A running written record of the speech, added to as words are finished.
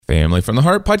Family from the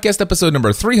Heart podcast, episode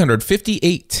number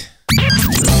 358.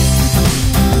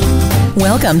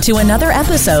 Welcome to another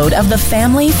episode of The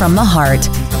Family from the Heart,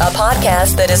 a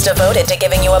podcast that is devoted to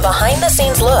giving you a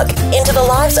behind-the-scenes look into the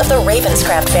lives of the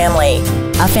Ravenscraft family,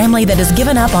 a family that has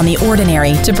given up on the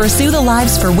ordinary to pursue the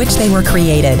lives for which they were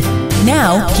created.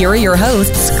 Now, here are your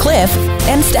hosts, Cliff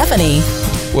and Stephanie.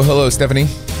 Well, hello, Stephanie.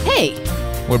 Hey.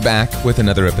 We're back with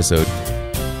another episode.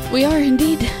 We are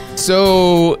indeed.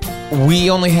 So, we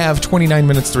only have 29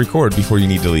 minutes to record before you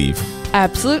need to leave.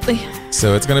 Absolutely.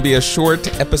 So, it's going to be a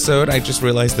short episode. I just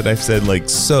realized that I've said,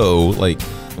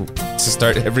 to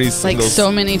start every single...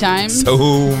 so many times?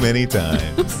 So many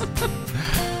times.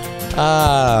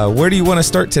 Where do you want to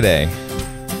start today?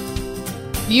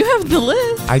 You have the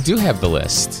list. I do have the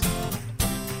list.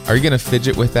 Are you going to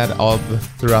fidget with that all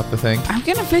throughout the thing? I'm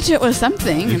going to fidget with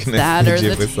something. It's that or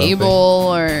the table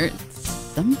or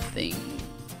something.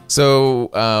 So,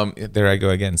 there I go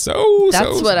again.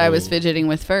 That's what I was fidgeting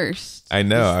with first. I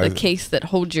know. The case that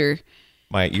holds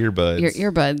my earbuds. Your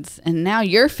earbuds. And now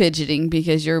you're fidgeting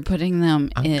because you're putting them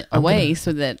away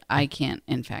so that I can't,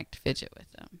 in fact, fidget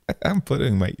with them. I'm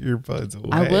putting my earbuds away.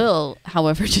 I will,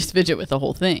 however, just fidget with the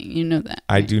whole thing. You know that.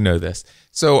 I do know this.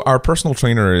 So our personal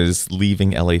trainer is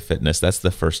leaving LA Fitness. That's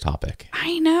the first topic.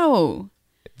 I know.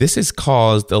 This has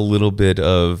caused a little bit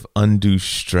of undue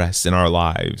stress in our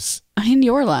lives. In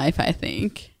your life, I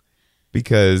think.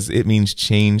 Because it means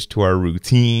change to our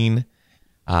routine.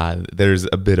 There's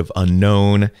a bit of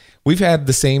unknown. We've had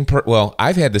the same,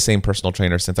 I've had the same personal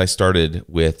trainer since I started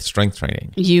with strength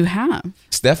training. You have.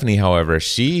 Stephanie, however,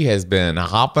 she has been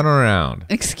hopping around.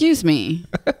 Excuse me.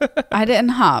 I didn't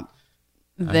hop.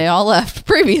 They all left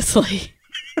previously.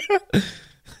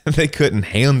 They couldn't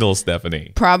handle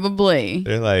Stephanie. Probably.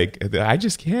 They're like, I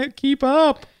just can't keep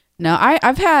up. No,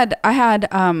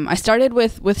 I started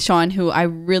with Sean, who I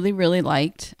really, really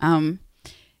liked.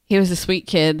 He was a sweet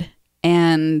kid,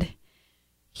 and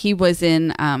he was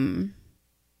in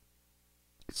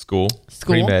school.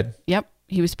 Pre-med. Yep.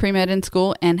 He was pre-med in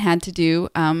school and had to do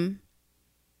internship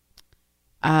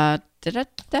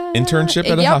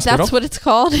at a hospital. That's what it's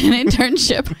called, an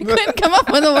internship. I couldn't come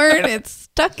up with a word. It's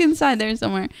stuck inside there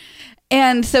somewhere.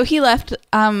 And so he left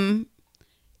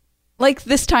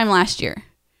this time last year.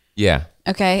 Yeah.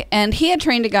 Okay. And he had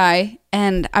trained a guy,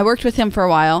 and I worked with him for a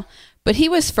while, but he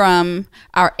was from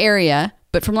our area,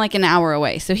 but from an hour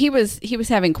away. So he was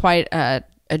having quite a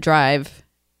drive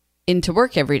into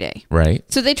work every day. Right.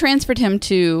 So they transferred him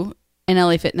to an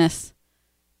LA Fitness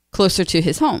closer to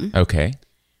his home. Okay.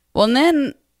 Well, and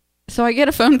then, so I get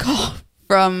a phone call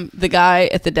from the guy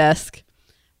at the desk,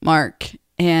 Mark,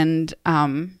 and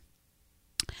I've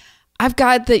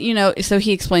got the, so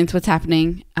he explains what's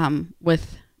happening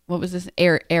with, what was this?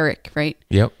 Eric, right?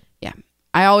 Yep. Yeah.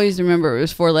 I always remember it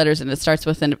was 4 letters and it starts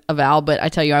with a vowel, but I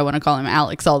tell you, I want to call him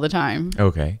Alex all the time.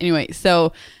 Okay. Anyway,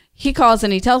 so he calls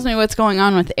and he tells me what's going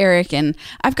on with Eric, and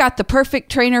I've got the perfect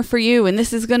trainer for you, and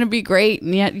this is going to be great,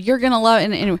 and yet you're going to love it.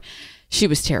 And anyway, she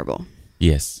was terrible.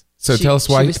 Yes. So tell us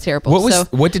why. She was terrible.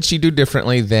 What did she do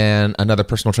differently than another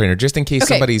personal trainer? Just in case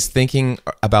somebody's thinking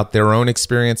about their own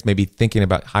experience, maybe thinking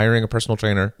about hiring a personal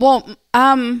trainer. Well,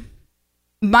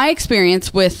 my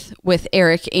experience with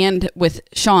Eric and with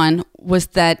Sean was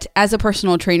that as a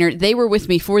personal trainer, they were with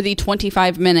me for the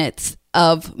 25 minutes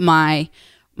of my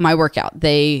workout.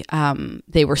 They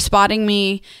were spotting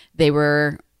me. They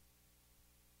were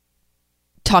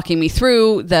talking me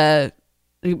through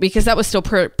because that was still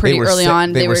pretty early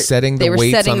on. They were setting the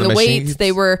weights on the machines.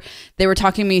 They were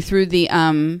talking me through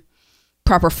the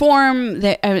proper form.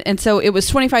 And so it was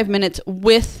 25 minutes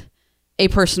with a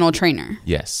personal trainer.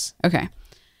 Yes. Okay.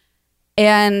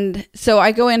 And so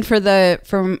I go in for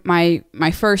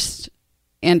my first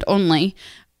and only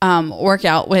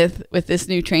workout with this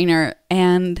new trainer,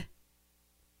 and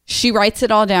she writes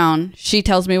it all down. She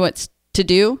tells me what to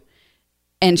do,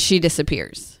 and she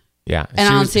disappears. Yeah. And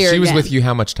I don't see her again. She was again. with you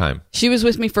how much time? She was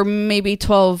with me for maybe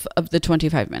 12 of the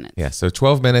 25 minutes. Yeah, so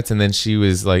 12 minutes, and then she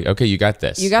was like, okay, you got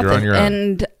this. You're on your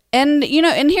own. And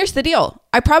here's the deal.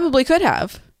 I probably could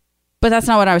have, but that's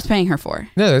not what I was paying her for.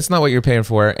 No, that's not what you're paying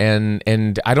for,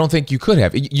 and I don't think you could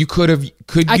have. You could have.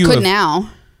 I could now.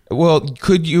 Well,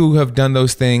 could you have done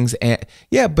those things?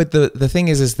 Yeah, but the thing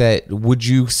is that would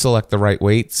you select the right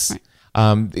weights? Right.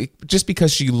 Just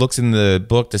because she looks in the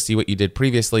book to see what you did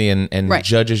previously and right.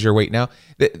 judges your weight now,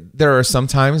 there are some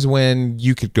times when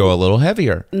you could go a little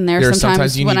heavier. And there are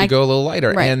sometimes you need to go a little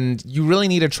lighter. Right. And you really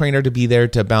need a trainer to be there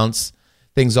to bounce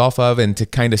things off of and to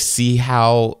kind of see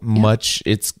how much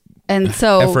it's And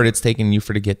so effort it's taken you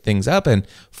to get things up and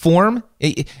form.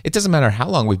 It doesn't matter how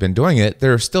long we've been doing it.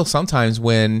 There are still some times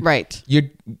when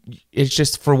it's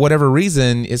just for whatever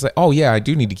reason it's like, oh yeah, I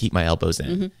do need to keep my elbows in.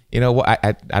 Mm-hmm. You know,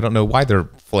 I don't know why they're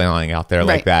flailing out there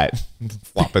like that,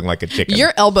 flopping like a chicken.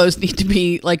 Your elbows need to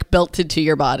be like belted to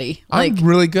your body. I'm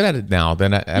really good at it now.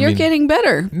 Then you're getting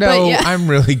better. No, yeah. I'm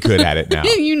really good at it now.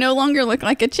 You no longer look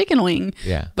like a chicken wing.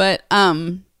 Yeah. But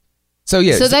So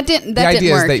that didn't work. The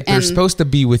idea is that they're supposed to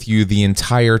be with you the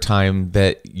entire time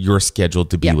that you're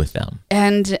scheduled to be with them.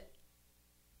 And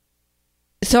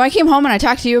so I came home and I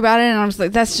talked to you about it, and I was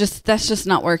like, that's just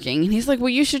not working. And he's like, well,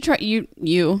 you should try.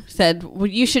 You said, well,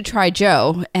 you should try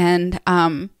Joe. And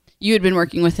you had been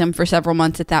working with him for several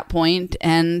months at that point.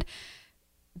 And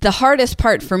the hardest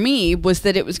part for me was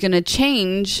that it was going to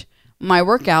change my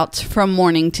workouts from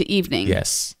morning to evening.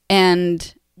 Yes.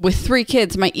 And with 3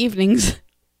 kids, my evenings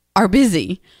are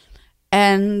busy,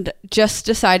 and just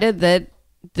decided that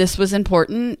this was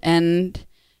important, and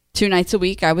 2 nights a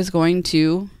week I was going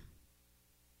to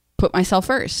put myself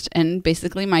first. And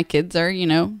basically my kids are,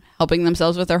 helping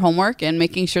themselves with their homework and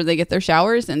making sure they get their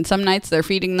showers, and some nights they're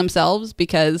feeding themselves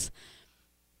because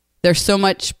there's so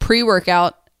much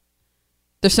pre-workout,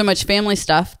 there's so much family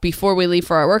stuff before we leave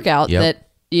for our workout that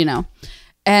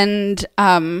and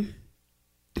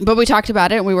but we talked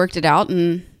about it and we worked it out,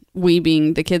 and we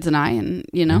being the kids and I, and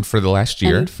for the last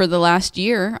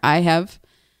year, I have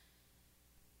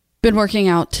been working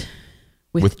out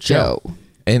with Joe.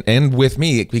 And with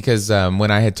me, because when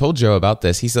I had told Joe about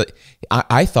this, he said,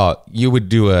 I thought you would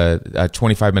do a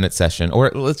 25-minute session,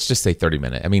 or let's just say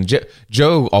 30-minute. I mean,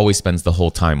 Joe always spends the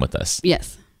whole time with us.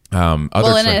 Yes. And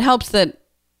it helps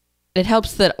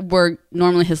that we're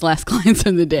normally his last clients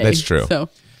of the day. That's true. So.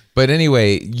 But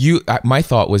anyway, my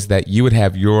thought was that you would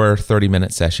have your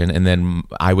 30-minute session, and then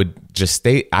I would just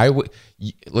stay.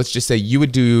 Let's just say you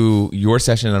would do your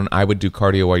session, and I would do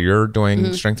cardio while you're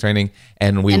doing strength training,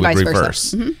 and we would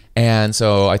reverse. Mm-hmm. And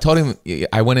so I told him,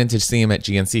 I went in to see him at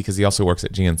GNC because he also works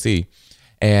at GNC,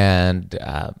 and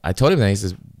I told him that. He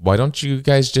says, "Why don't you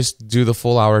guys just do the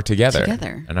full hour together?"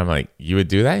 And I'm like, "You would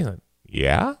do that?" He's like,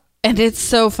 "Yeah." And it's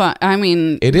so fun. I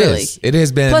mean, it really is. It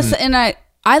has been. Plus, and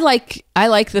I like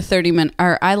the 30-minute,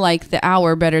 or I like the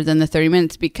hour better than the 30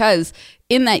 minutes, because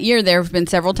in that year there have been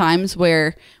several times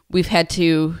where we've had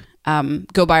to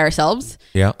go by ourselves,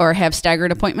 or have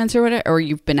staggered appointments or whatever, or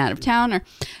you've been out of town,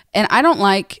 and I don't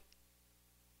like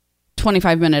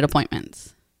 25-minute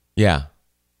appointments. Yeah.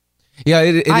 Yeah,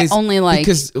 it is. I only like,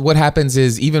 because what happens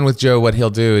is, even with Joe, what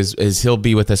he'll do is he'll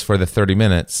be with us for the 30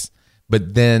 minutes,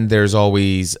 but then there's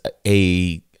always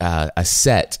a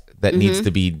set that needs to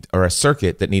be, or a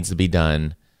circuit that needs to be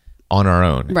done on our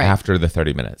own after the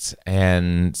 30 minutes.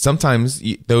 And sometimes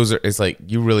it's like,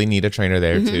 you really need a trainer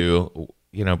there to,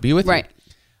 be with you.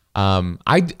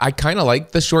 I kind of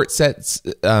like the short sets,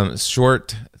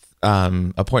 short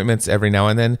appointments every now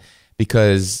and then,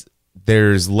 because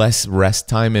there's less rest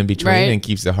time in between and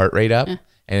keeps the heart rate up.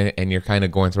 And you're kind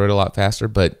of going through it a lot faster.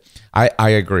 But I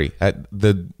agree.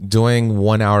 Doing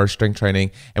 1 hour strength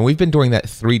training, and we've been doing that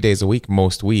 3 days a week,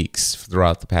 most weeks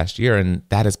throughout the past year, and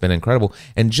that has been incredible.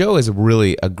 And Joe is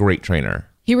really a great trainer.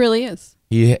 He really is.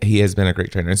 He has been a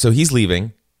great trainer. And so he's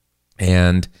leaving,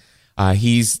 and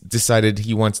he's decided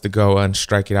he wants to go and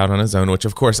strike it out on his own, which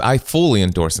of course I fully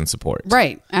endorse and support.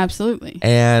 Right. Absolutely.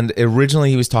 And originally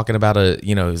he was talking about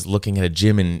he was looking at a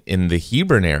gym in the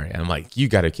Hebron area. I'm like, you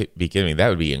got to be kidding me. That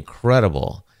would be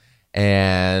incredible.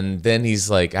 And then he's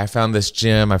like, I found this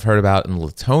gym I've heard about in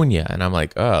Latonia. And I'm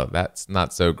like, oh, that's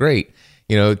not so great.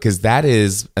 Because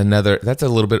that's a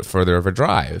little bit further of a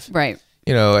drive. Right.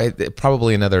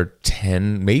 Probably another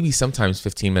 10, maybe sometimes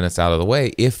 15 minutes out of the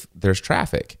way if there's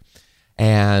traffic.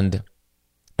 And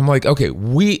I'm like, okay,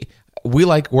 we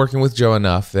like working with Joe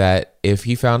enough that if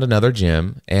he found another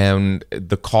gym and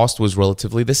the cost was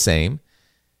relatively the same,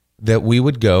 that we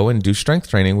would go and do strength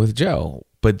training with Joe.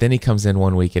 But then he comes in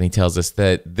one week and he tells us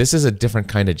that this is a different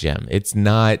kind of gym. It's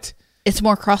not. It's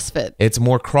more CrossFit. It's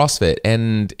more CrossFit,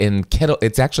 and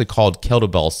it's actually called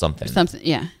kettlebell something.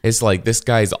 Yeah. It's like, this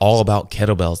guy's all about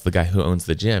kettlebells. The guy who owns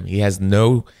the gym.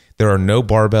 There are no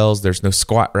barbells. There's no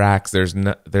squat racks. There's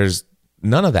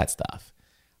none of that stuff.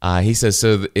 He says,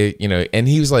 so, and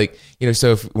he was like,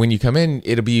 so when you come in,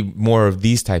 it'll be more of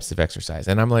these types of exercise.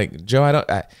 And I'm like, Joe,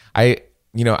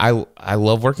 I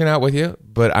love working out with you,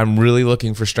 but I'm really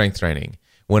looking for strength training.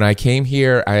 When I came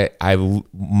here,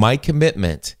 my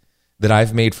commitment that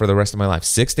I've made for the rest of my life,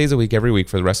 6 days a week, every week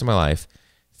for the rest of my life,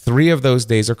 3 of those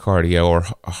days are cardio or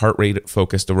heart rate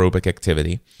focused aerobic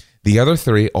activity. The other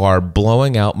 3 are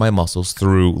blowing out my muscles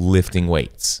through lifting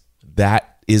weights.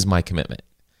 That is my commitment.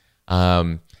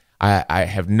 I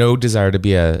have no desire to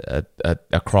be a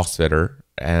CrossFitter,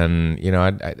 and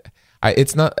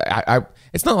it's not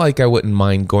like I wouldn't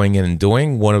mind going in and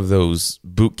doing one of those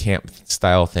boot camp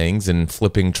style things and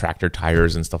flipping tractor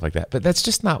tires and stuff like that. But that's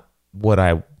just not what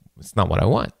I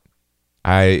want.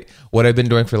 What I've been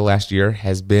doing for the last year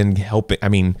has been helping. I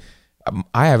mean,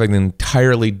 I have an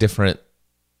entirely different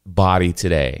body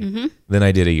today than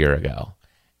I did a year ago.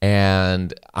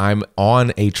 And I'm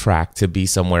on a track to be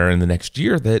somewhere in the next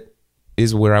year that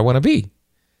is where I want to be.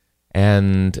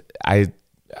 And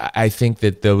I think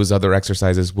that those other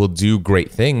exercises will do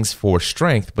great things for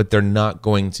strength, but they're not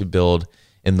going to build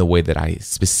in the way that I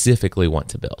specifically want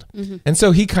to build. And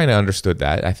so he kind of understood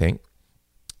that, I think.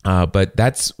 But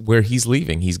that's where he's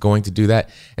leaving. He's going to do that.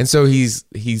 And so he's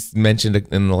mentioned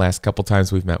in the last couple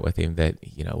times we've met with him that,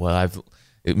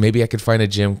 maybe I could find a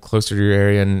gym closer to your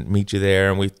area and meet you there.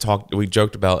 And we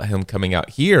joked about him coming out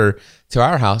here to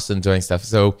our house and doing stuff.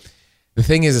 So the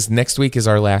thing is next week is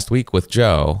our last week with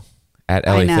Joe at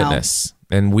LA Fitness.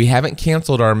 And we haven't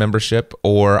canceled our membership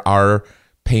or our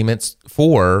payments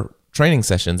for training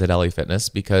sessions at LA Fitness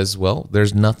because, well,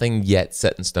 there's nothing yet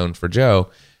set in stone for Joe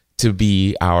to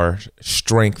be our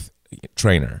strength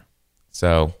trainer.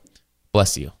 So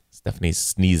bless you. Stephanie's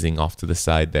sneezing off to the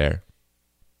side there.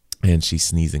 And she's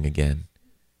sneezing again.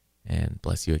 And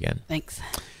bless you again. Thanks.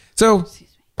 So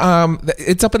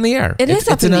it's up in the air. It's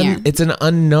up in the air. It's an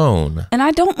unknown. And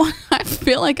I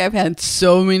feel like I've had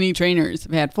so many trainers.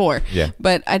 I've had 4. Yeah.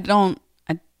 But I don't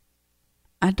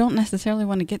don't necessarily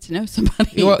want to get to know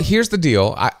somebody. Well, here's the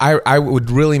deal. I would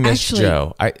really miss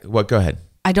Joe. Go ahead.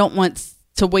 I don't want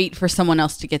to wait for someone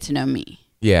else to get to know me.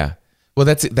 Yeah. Well,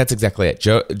 that's exactly it.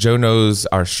 Joe knows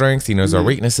our strengths. He knows our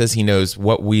weaknesses. He knows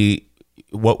what we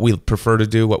prefer to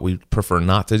do, what we prefer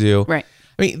not to do. Right.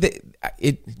 I mean,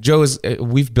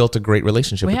 we've built a great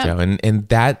relationship with Joe, and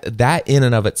that in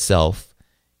and of itself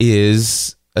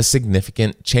is a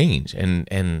significant change.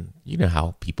 And you know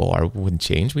how people are with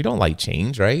change. We don't like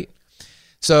change, right?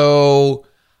 So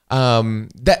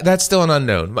that's still an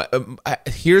unknown.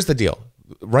 Here's the deal.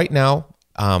 Right now,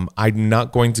 I'm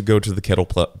not going to go to the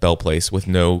kettlebell place with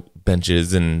no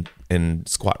benches and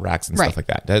squat racks and stuff like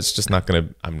that. That's just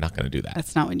I'm not gonna do that.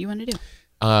 That's not what you want to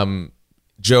do.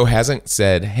 Joe hasn't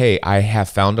said, hey, I have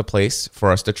found a place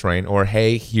for us to train, or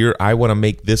hey, here, I want to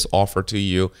make this offer to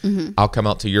you. I'll come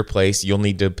out to your place. You'll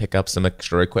need to pick up some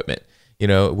extra equipment.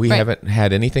 We haven't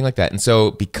had anything like that. And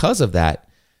so because of that,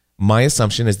 my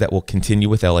assumption is that we'll continue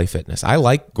with LA Fitness. I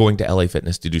like going to LA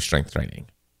Fitness to do strength training.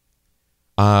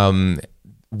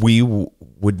 We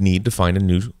would need to find a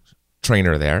new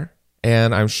trainer there.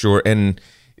 And I'm sure,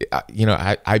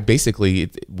 I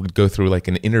basically would go through like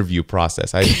an interview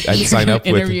process. I'd sign up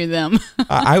interview them.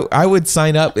 I would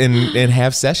sign up and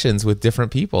have sessions with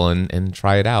different people and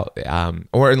try it out.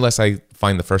 Or unless I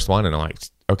find the first one and I'm like,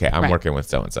 okay, I'm working with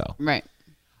so-and-so. Right.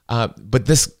 But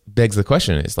this begs the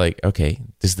question is like, okay,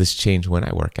 does this change when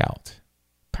I work out?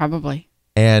 Probably.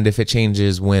 And if it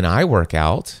changes when I work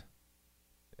out,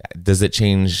 does it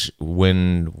change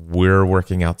when we're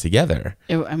working out together?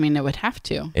 It would have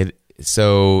to.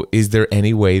 So is there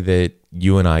any way that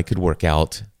you and I could work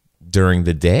out during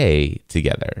the day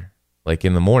together? Like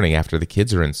in the morning after the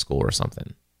kids are in school or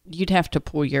something? You'd have to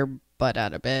pull your butt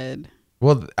out of bed.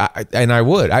 Well, I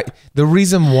would. The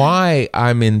reason why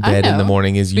I'm in bed in the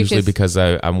morning is usually because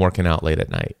I'm working out late at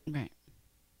night. Right.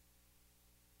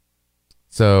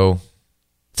 So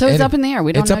it's up in the air.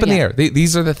 We don't know. It's up in the air.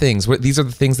 These are the things. These are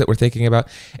the things that we're thinking about.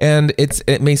 And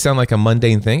it may sound like a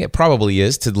mundane thing. It probably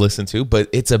is to listen to, but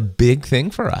it's a big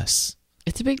thing for us.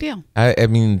 It's a big deal. I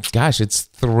mean, gosh, it's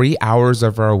 3 hours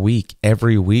of our week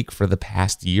every week for the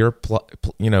past year,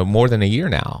 more than a year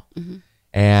now.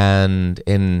 And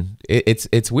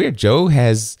it's weird. Joe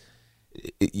has,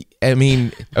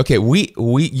 okay,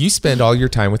 you spend all your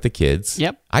time with the kids.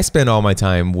 Yep. I spend all my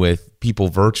time with people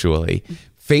virtually.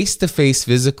 Face-to-face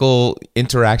physical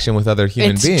interaction with other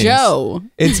human beings. It's Joe.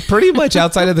 It's pretty much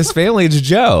outside of this family. It's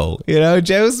Joe.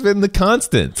 Joe's been the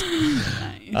constant.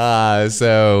 Nice.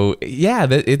 So yeah,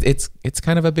 it's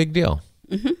kind of a big deal.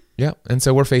 Yeah, and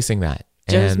so we're facing that.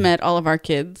 Joe's met all of our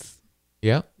kids.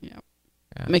 Yeah. Yeah.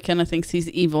 McKenna thinks he's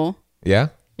evil. Yeah.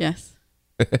 Yes.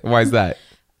 Why is that?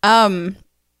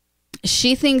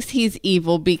 She thinks he's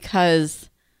evil because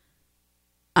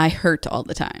I hurt all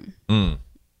the time.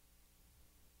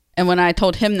 And when I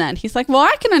told him that, he's like, well,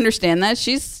 I can understand that.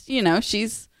 She's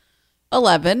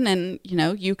 11 and,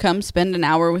 you come spend an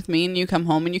hour with me and you come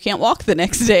home and you can't walk the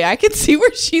next day. I can see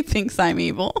where she thinks I'm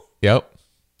evil. Yep.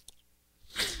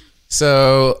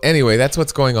 So anyway, that's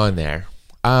what's going on there.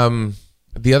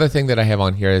 The other thing that I have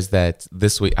on here is that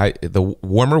this week, the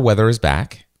warmer weather is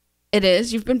back. It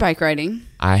is. You've been bike riding.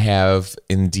 I have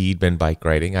indeed been bike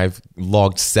riding. I've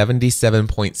logged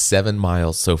 77.7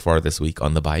 miles so far this week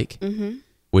on the bike,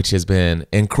 which has been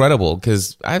incredible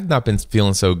because I've not been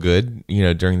feeling so good,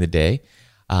 during the day.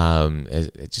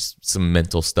 It's just some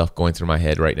mental stuff going through my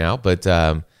head right now, but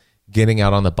getting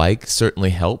out on the bike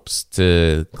certainly helps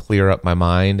to clear up my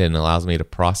mind and allows me to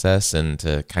process and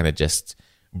to kind of just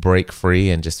break free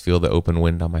and just feel the open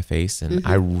wind on my face. And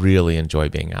I really enjoy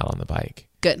being out on the bike.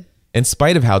 Good. In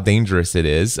spite of how dangerous it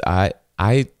is, I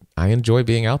enjoy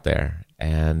being out there.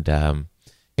 And,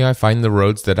 I find the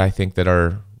roads that I think that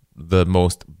are the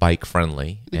most bike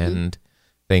friendly. And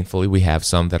thankfully we have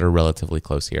some that are relatively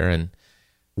close here. And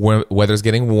weather's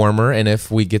getting warmer. And if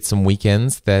we get some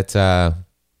weekends that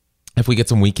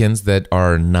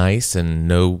are nice and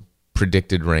no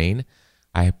predicted rain,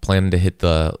 I plan to hit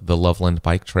the Loveland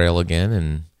Bike Trail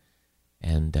again,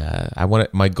 and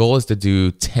my goal is to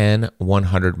do 10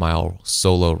 100-mile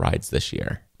solo rides this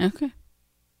year. Okay.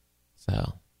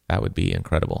 So that would be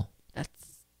incredible.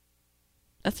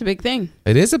 That's a big thing.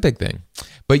 It is a big thing,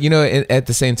 but at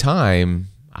the same time,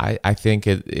 I think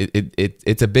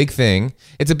it's a big thing.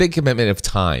 It's a big commitment of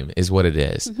time, is what it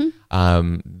is.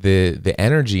 The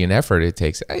energy and effort it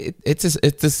takes, it's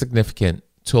a significant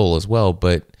toll as well.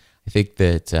 But I think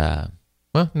that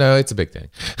no, it's a big thing.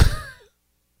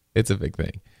 It's a big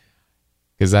thing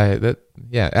because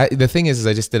the thing is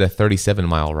I just did a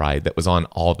 37-mile ride that was on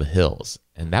all the hills,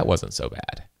 and that wasn't so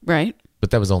bad. Right.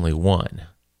 But that was only one,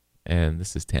 and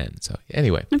this is 10. So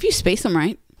anyway, if you space them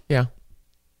right. Yeah.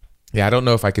 Yeah, I don't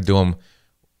know if I could do them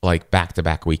like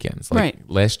back-to-back weekends. Like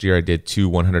last year I did 2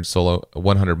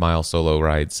 100-mile solo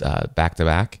rides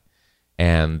back-to-back,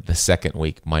 and the second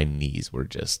week my knees were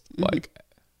just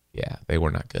they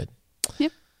were not good.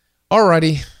 Yep.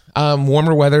 Alrighty.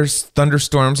 Warmer weathers,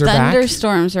 thunderstorms are back.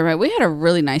 Thunderstorms are right. We had a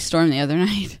really nice storm the other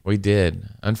night. We did.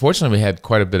 Unfortunately, we had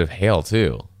quite a bit of hail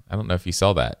too. I don't know if you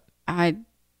saw that. I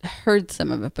heard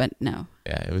some of it, but no.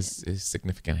 Yeah, it was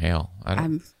significant hail.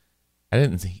 I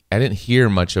didn't hear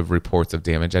much of reports of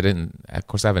damage. Of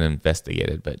course, I haven't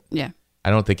investigated, but yeah, I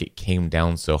don't think it came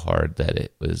down so hard that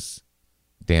it was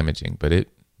damaging. But it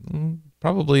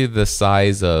probably the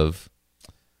size of,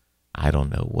 I don't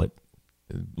know what,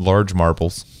 large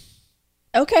marbles.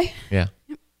 Okay. Yeah.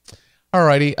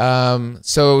 Alrighty.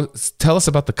 So tell us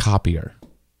about the copier.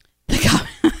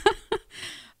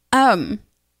 I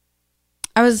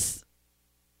was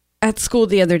at school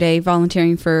the other day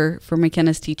volunteering for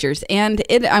McKenna's teachers, and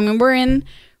we're in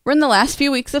the last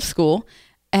few weeks of school,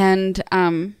 and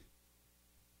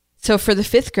so for the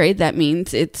 5th grade that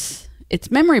means it's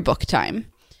memory book time.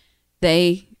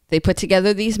 They put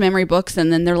together these memory books,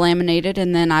 and then they're laminated,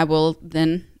 and then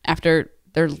after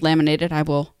they're laminated I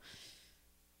will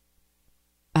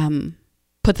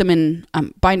put them in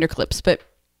binder clips, but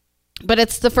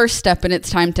it's the first step, and it's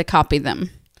time to copy them,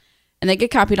 and they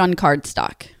get copied on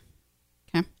cardstock.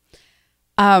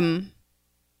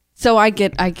 So I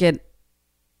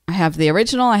have the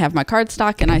original, I have my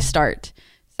cardstock, and I start.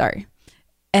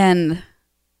 And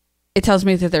it tells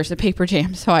me that there's a paper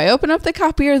jam. So I open up the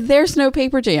copier, there's no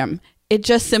paper jam. It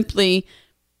just simply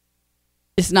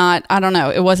is not, I don't know,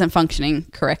 it wasn't functioning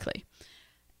correctly.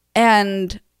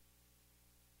 And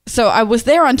so I was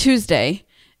there on Tuesday,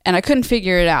 and I couldn't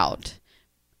figure it out.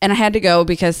 And I had to go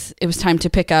because it was time to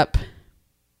pick up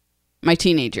my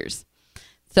teenagers.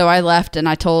 So I left, and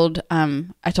I told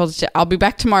I'll be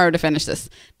back tomorrow to finish this.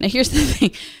 Now here's the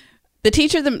thing. The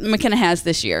teacher that McKenna has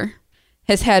this year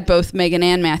has had both Megan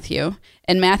and Matthew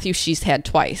she's had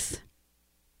twice.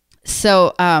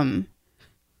 So,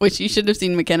 which you should have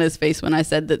seen McKenna's face when I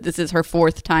said that this is her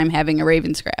 4th time having a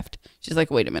Ravenscraft. She's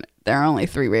like, wait a minute, there are only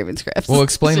 3 Ravenscrafts. Well,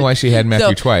 explain why she had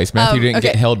Matthew twice. Matthew didn't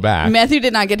get held back. Matthew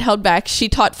did not get held back. She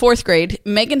taught 4th grade.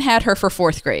 Megan had her for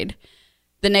 4th grade.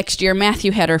 The next year,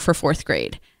 Matthew had her for 4th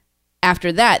grade.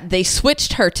 After that, they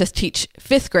switched her to teach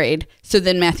 5th grade. So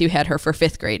then Matthew had her for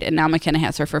 5th grade, and now McKenna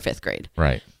has her for 5th grade.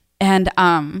 Right. And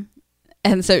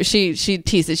so she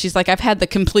teases. She's like, I've had the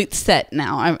complete set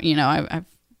now.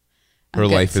 Her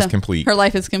life is complete. Her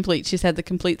life is complete. She's had the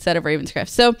complete set of Ravenscraft.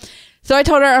 So I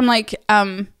told her, I'm like,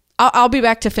 I'll be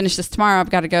back to finish this tomorrow. I've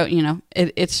got to go.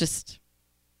 It's just,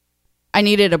 I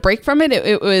needed a break from it.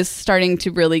 It was starting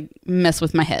to really mess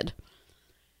with my head.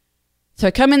 So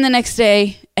I come in the next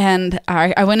day, and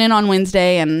I went in on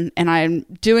Wednesday, and I'm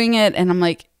doing it, and I'm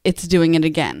like, it's doing it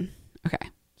again. Okay.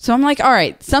 So I'm like, all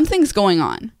right, something's going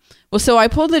on. Well, so I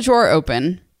pulled the drawer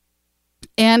open,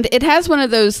 and it has one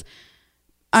of those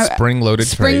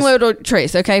spring-loaded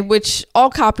trays, okay, which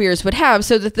all copiers would have,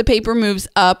 so that the paper moves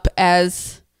up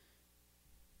as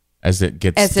as it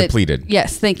gets depleted.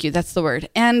 Yes, thank you. That's the word.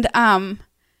 And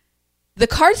the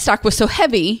cardstock was so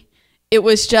heavy, it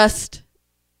was just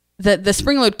the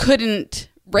spring load couldn't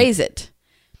raise it.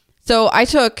 So I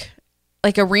took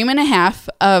like a ream and a half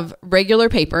of regular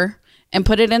paper and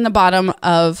put it in the bottom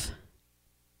of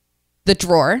the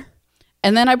drawer.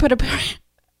 And then I put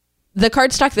the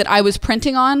cardstock that I was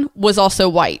printing on was also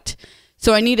white.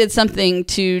 So I needed something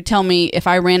to tell me if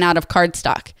I ran out of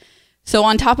cardstock. So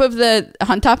on top of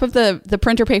the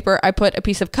printer paper, I put a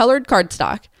piece of colored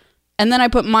cardstock, and then I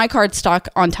put my cardstock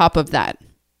on top of that.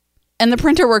 And the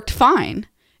printer worked fine.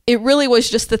 It really was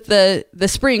just that the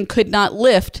spring could not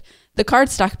lift the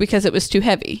cardstock because it was too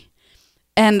heavy.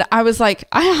 And I was like,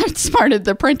 I outsmarted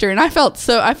the printer, and I felt,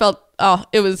 oh,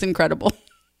 it was incredible.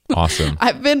 Awesome.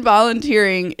 I've been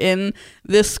volunteering in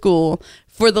this school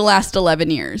for the last 11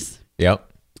 years. Yep.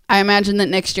 I imagine that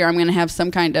next year I'm going to have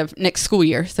some kind of, next school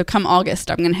year, so come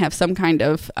August, I'm going to have some kind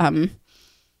of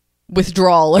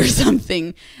withdrawal or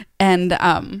something. And,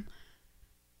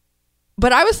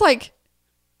 but I was like,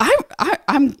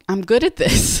 I'm good at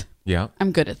this. Yeah.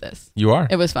 I'm good at this. You are.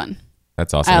 It was fun.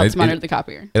 That's awesome. I outsmarted the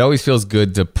copier. It always feels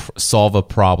good to solve a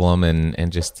problem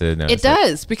and just to know. It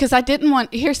does, because I didn't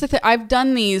want, here's the thing. I've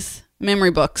done these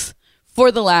memory books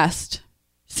for the last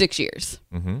 6 years.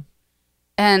 Mm-hmm.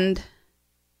 And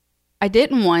I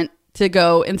didn't want to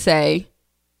go and say,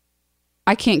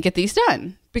 I can't get these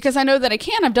done, because I know that I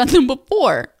can. I've done them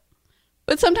before.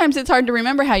 But sometimes it's hard to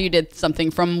remember how you did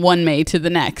something from one May to the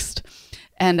next.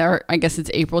 Or I guess it's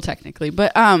April technically.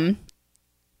 But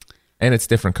and it's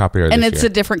different copier and this it's year.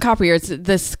 a different copier.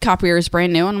 This copier is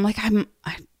brand new, and I'm like,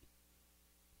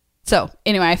 so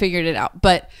anyway, I figured it out.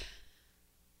 But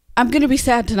I'm going to be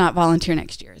sad to not volunteer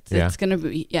next year. It's going to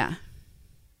be,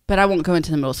 but I won't go into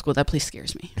the middle school. That place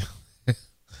scares me.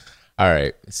 All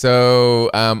right. So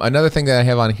another thing that I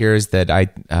have on here is that I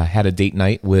had a date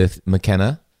night with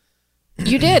McKenna.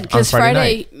 You did, because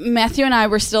Friday Matthew and I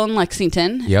were still in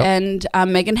Lexington, and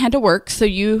Megan had to work, so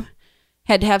you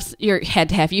got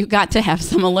to have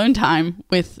some alone time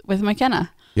with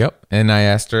McKenna. Yep. And I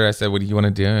asked her, I said, what do you want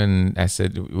to do? And I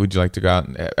said, would you like to go out?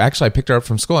 Actually, I picked her up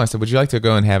from school. I said, would you like to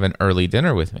go and have an early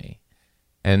dinner with me?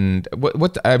 And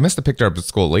what I must have picked her up at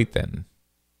school late then.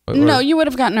 No, you would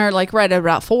have gotten her like right at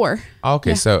about 4.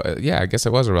 Okay. Yeah. So I guess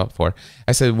it was about 4.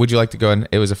 I said, would you like to go? And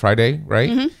it was a Friday, right?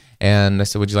 Mm-hmm. And I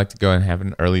said, would you like to go and have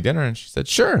an early dinner? And she said,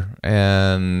 sure.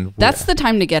 And that's the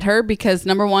time to get her, because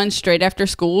number one, straight after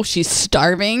school, she's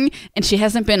starving and she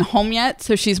hasn't been home yet.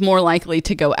 So she's more likely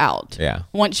to go out. Yeah.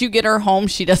 Once you get her home,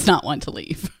 she does not want to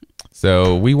leave.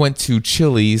 So we went to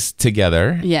Chili's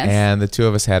together. Yes. And the two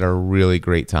of us had a really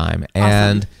great time. Awesome.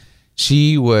 And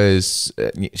she was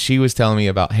telling me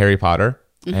about Harry Potter,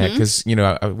 because,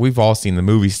 we've all seen the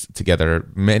movies together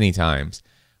many times.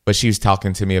 But she was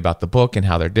talking to me about the book and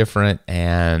how they're different,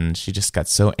 and she just got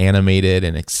so animated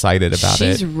and excited about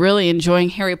it. She's really enjoying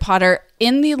Harry Potter.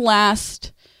 In the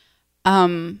last,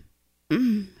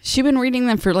 she's been reading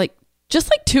them for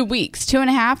just 2 weeks,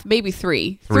 2.5, maybe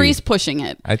 3. 3's pushing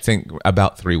it. I think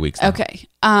about 3 weeks now. Okay.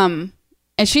 And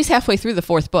she's halfway through the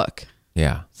 4th book.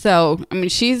 Yeah. So, I mean,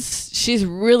 she's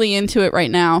really into it right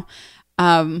now.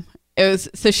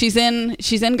 She's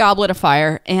in Goblet of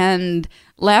Fire, and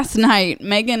last night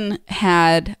Megan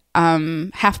had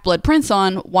Half-Blood Prince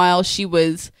on while she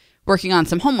was working on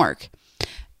some homework,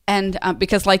 and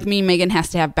because like me, Megan has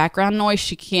to have background noise.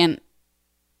 She can't.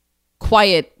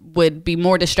 Quiet would be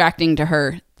more distracting to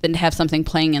her than to have something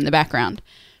playing in the background.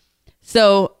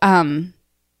 So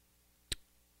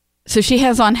she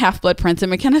has on Half-Blood Prince, and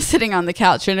McKenna's sitting on the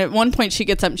couch, and at one point she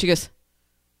gets up and she goes,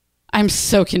 I'm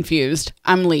so confused.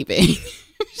 I'm leaving.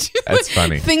 That's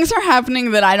funny. Things are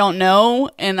happening that I don't know,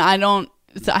 and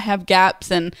I have gaps,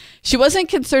 and she wasn't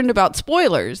concerned about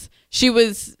spoilers. She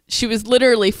was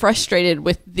literally frustrated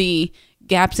with the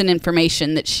gaps in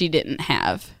information that she didn't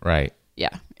have. Right.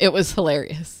 Yeah. It was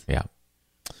hilarious. Yeah.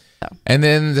 So. And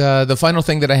then the final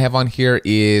thing that I have on here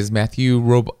is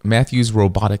Matthew's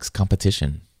robotics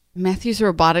competition. Matthew's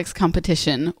robotics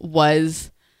competition was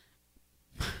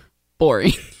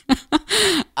boring.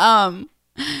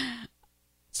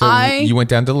 You went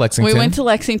down to Lexington. We went to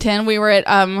Lexington. We were at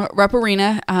Rupp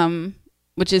Arena,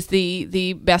 which is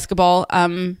the basketball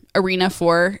arena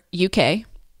for UK.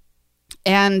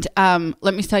 And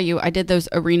let me tell you, I did those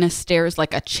arena stairs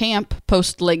like a champ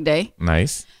post leg day.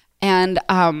 Nice. And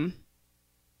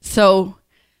so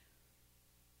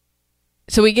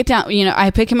we get down,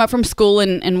 I pick him up from school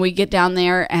and we get down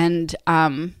there and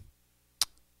find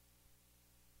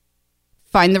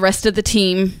the rest of the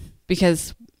team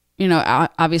because,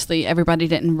 obviously everybody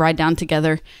didn't ride down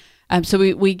together. So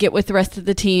we get with the rest of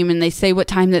the team, and they say what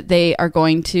time that they are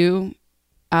going to,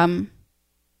 I don't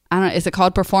know, is it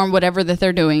called perform whatever that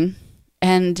they're doing,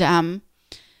 and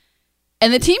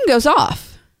the team goes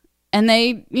off, and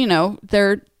they,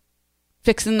 they're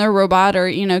fixing their robot or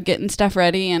getting stuff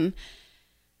ready, and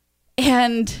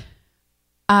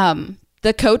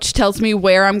the coach tells me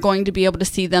where I'm going to be able to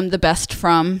see them the best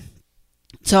from,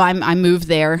 so I move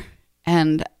there,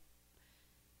 and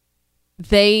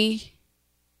they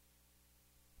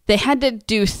had to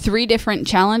do 3 different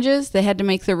challenges. They had to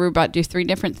make the robot do 3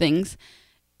 different things.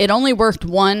 It only worked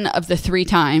 1 of the 3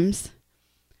 times.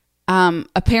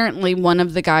 Apparently, one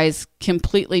of the guys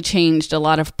completely changed a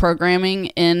lot of programming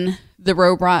in the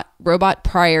robot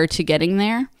prior to getting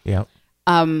there. Yep.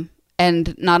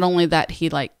 And not only that,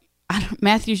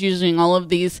 Matthew's using all of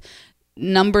these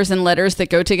numbers and letters that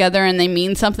go together and they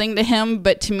mean something to him,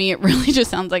 but to me it really just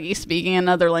sounds like he's speaking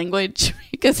another language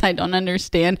because I don't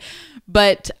understand.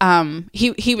 But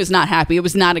he was not happy. It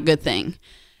was not a good thing.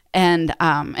 And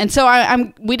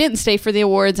so we didn't stay for the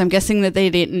awards. I'm guessing that they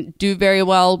didn't do very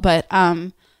well, but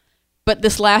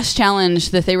this last challenge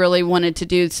that they really wanted to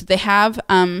do, so they have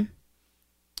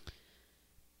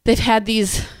they've had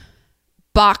these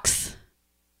boxes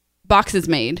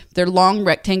made. They're long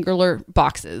rectangular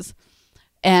boxes,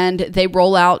 and they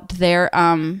roll out their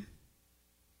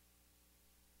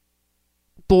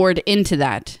board into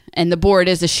that. And the board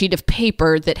is a sheet of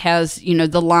paper that has,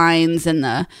 the lines and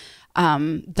the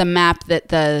map that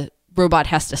the robot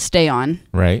has to stay on.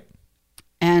 Right.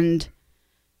 And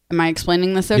am I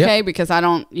explaining this okay? Yep. Because I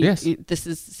don't. Yes. This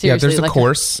is seriously there's a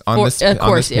course on this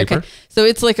paper. Okay. So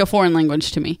it's like a foreign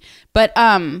language to me. But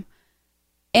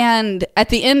and at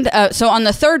the end, so on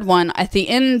the third one, at the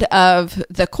end of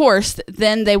the course,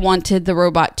 then they wanted the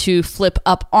robot to flip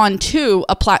up onto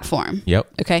a platform. Yep.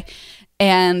 Okay.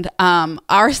 And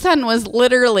our son was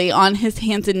literally on his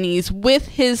hands and knees with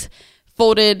his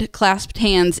folded, clasped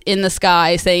hands in the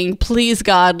sky saying, please,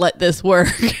 God, let this work.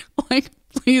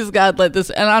 Please, God, let this.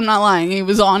 And I'm not lying. He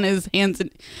was on his hands.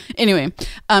 Anyway,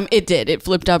 it did. It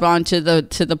flipped up onto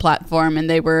the platform, and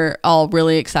they were all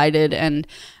really excited, and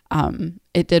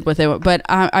it did what they want. But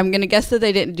I'm going to guess that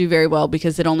they didn't do very well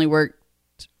because it only worked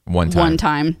one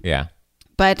time. Yeah.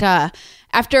 But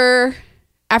after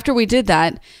we did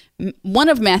that, one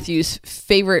of Matthew's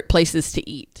favorite places to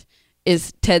eat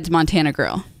is Ted's Montana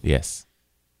Grill. Yes.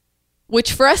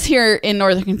 Which for us here in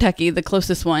Northern Kentucky, the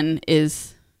closest one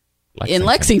is in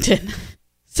Lexington.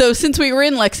 So since we were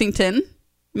in Lexington,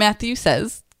 Matthew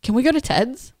says, "Can we go to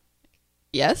Ted's?"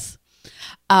 Yes.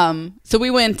 So we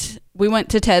went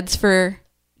to Ted's for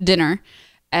dinner,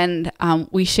 and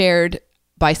we shared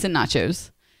bison nachos,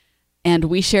 and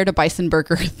we shared a bison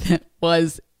burger that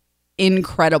was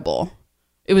incredible.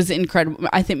 It was incredible.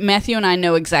 I think Matthew and I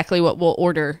know exactly what we'll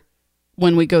order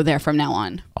when we go there from now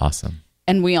on. Awesome.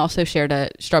 And we also shared a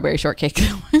strawberry shortcake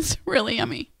that was really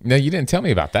yummy. No, you didn't tell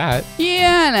me about that.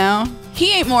 Yeah, I know.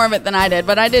 He ate more of it than I did,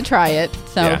 but I did try it.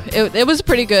 So yeah. It was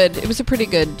pretty good. It was a pretty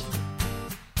good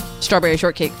strawberry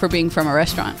shortcake for being from a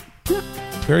restaurant. Yeah.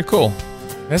 Very cool.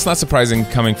 That's not surprising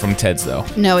coming from Ted's, though.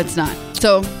 No, it's not.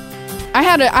 So I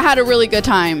had a really good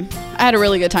time. I had a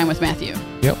really good time with Matthew.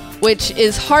 Yep. Which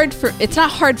is it's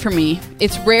not hard for me.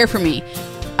 It's rare for me.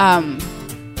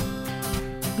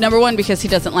 Number one, because he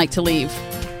doesn't like to leave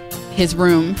his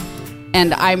room,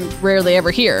 and I'm rarely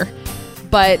ever here.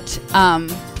 But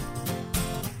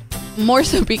more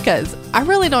so because I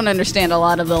really don't understand a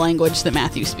lot of the language that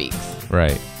Matthew speaks.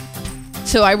 Right.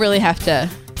 So I really have to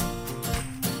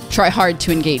try hard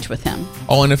to engage with him.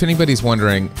 Oh, and if anybody's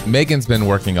wondering, Megan's been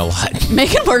working a lot.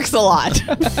 Megan works a lot.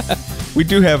 We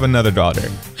do have another daughter.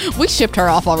 We shipped her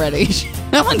off already.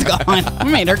 That one's gone.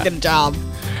 We made her get a job.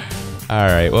 All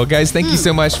right. Well, guys, thank you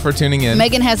so much for tuning in.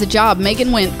 Megan has a job.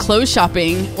 Megan went clothes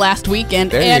shopping last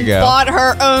weekend and go. bought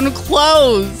her own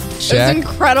clothes. Check. It was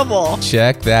incredible.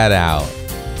 Check that out.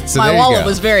 So my wallet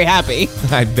was very happy.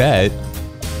 I bet.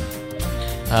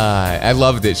 I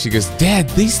loved it. She goes, "Dad,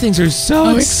 these things are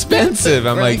so expensive."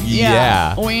 I'm like,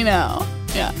 yeah. We know.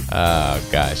 Yeah. Oh,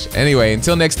 gosh. Anyway,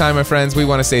 until next time, my friends, we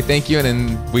want to say thank you,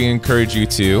 and we encourage you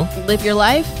to live your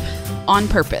life on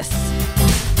purpose.